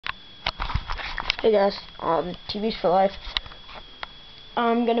Hey guys, TV's for life.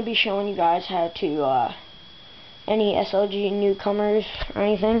 I'm gonna be showing you guys how to any SLG newcomers or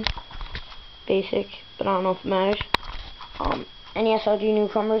anything basic, but I don't know if it matters. Any SLG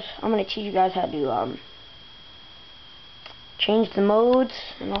newcomers, I'm gonna teach you guys how to change the modes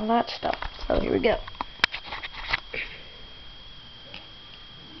and all that stuff. So here we go.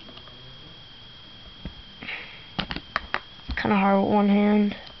 Kind of hard with one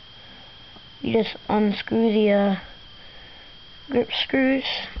hand. You just unscrew the grip screws.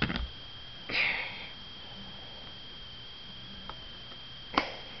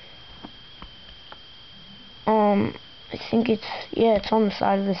 I think it's on the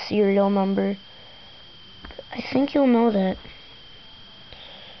side of the serial number. I think you'll know that.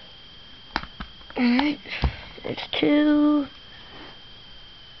 Alright, there's two.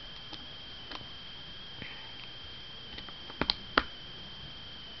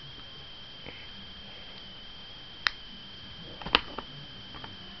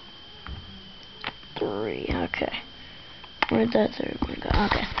 Three, okay. Where'd that third one go?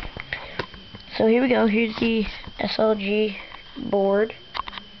 Okay. So here we go. Here's the SLG board.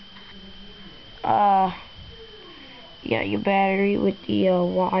 You got your battery with the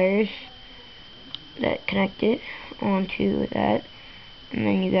wires that connect it onto that, and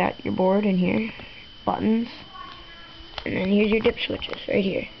then you got your board in here, buttons, and then here's your dip switches right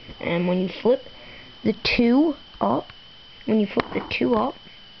here. And when you flip the two up,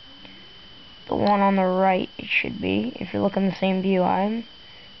 the one on the right it should be, if you're looking the same view I'm,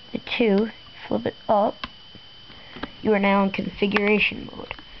 the two, flip it up, you are now in configuration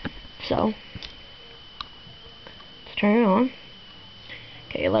mode. So, let's turn it on.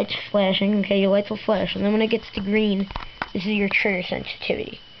 Okay, your light's flashing. Okay, your lights will flash, and then when it gets to green, this is your trigger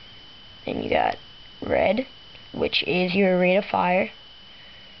sensitivity. Then you got red, which is your rate of fire.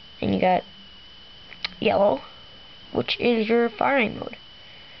 Then you got yellow, which is your firing mode.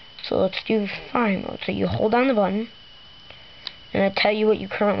 So let's do firing mode. So you hold down the button, and it'll tell you what you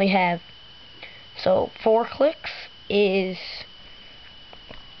currently have. So 4 clicks is,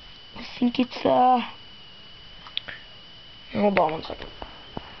 I think it's hold on 1 second.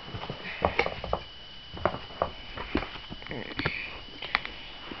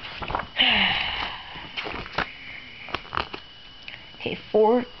 Okay,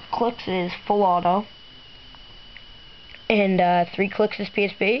 4 clicks is full auto, and 3 clicks is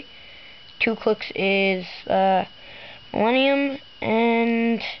PSP, 2 clicks is Millennium,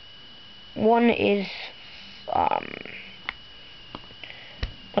 and 1 is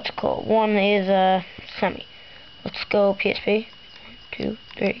what's it called? 1 is semi. Let's go PSP. 1, 2,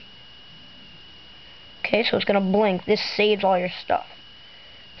 3. Okay, so it's gonna blink. This saves all your stuff.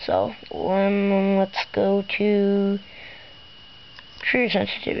 So let's go to trigger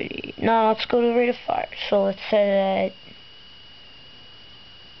sensitivity. No, let's go to the rate of fire. So let's set that.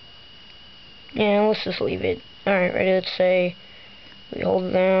 Yeah, let's just leave it. Alright, ready? Let's say we hold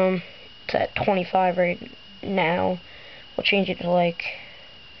it down. It's at 25 right now. We'll change it to like,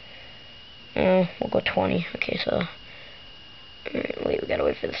 we'll go 20. Okay, so wait, we gotta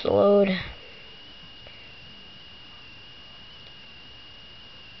wait for this to load.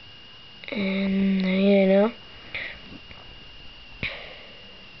 And you know,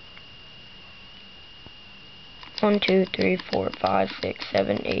 one, 2, 3, 4, 5, 6,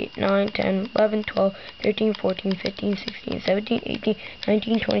 7, 8, 9, 10, 11, 12, 13, 14, 15, 16, 17, 18,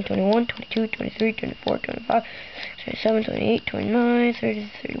 19, 20, 21, 22, 23, 24, 25, 27, 28, 29,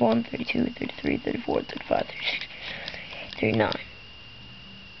 30, 31, 32, 33, 34, 35, 36, 39.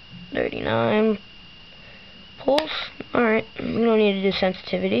 39 pulse. Alright, we don't need to do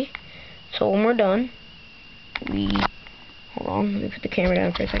sensitivity. So when we're done, hold on, let me put the camera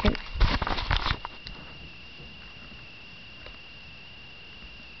down for a second.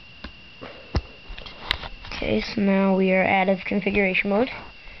 Okay, so now we are out of configuration mode.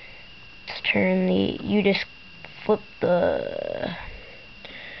 Let's turn you just flip the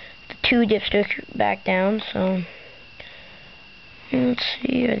 2 dipsticks back down. So let's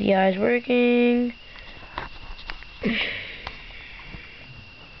see, are the eyes working?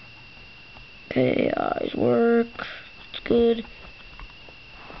 Okay, eyes work. It's good.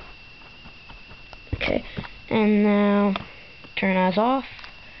 Okay, and now turn eyes off.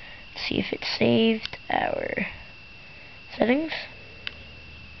 See if it saved our settings.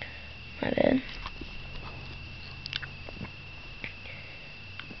 My bad.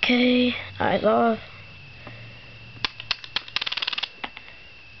 Okay, eyes off.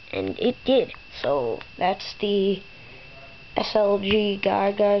 And it did. So that's the SLG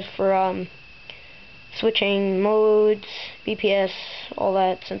guide, guys, for switching modes, BPS, all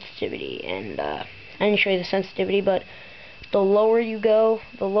that sensitivity, and I didn't show you the sensitivity, but the lower you go,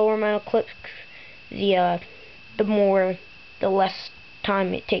 the lower amount of clicks, the less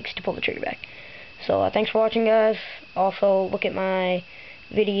time it takes to pull the trigger back. So thanks for watching, guys. Also, look at my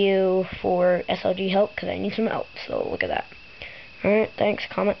video for SLG help, because I need some help, so look at that. Alright, thanks,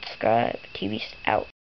 comment, subscribe, TV's out.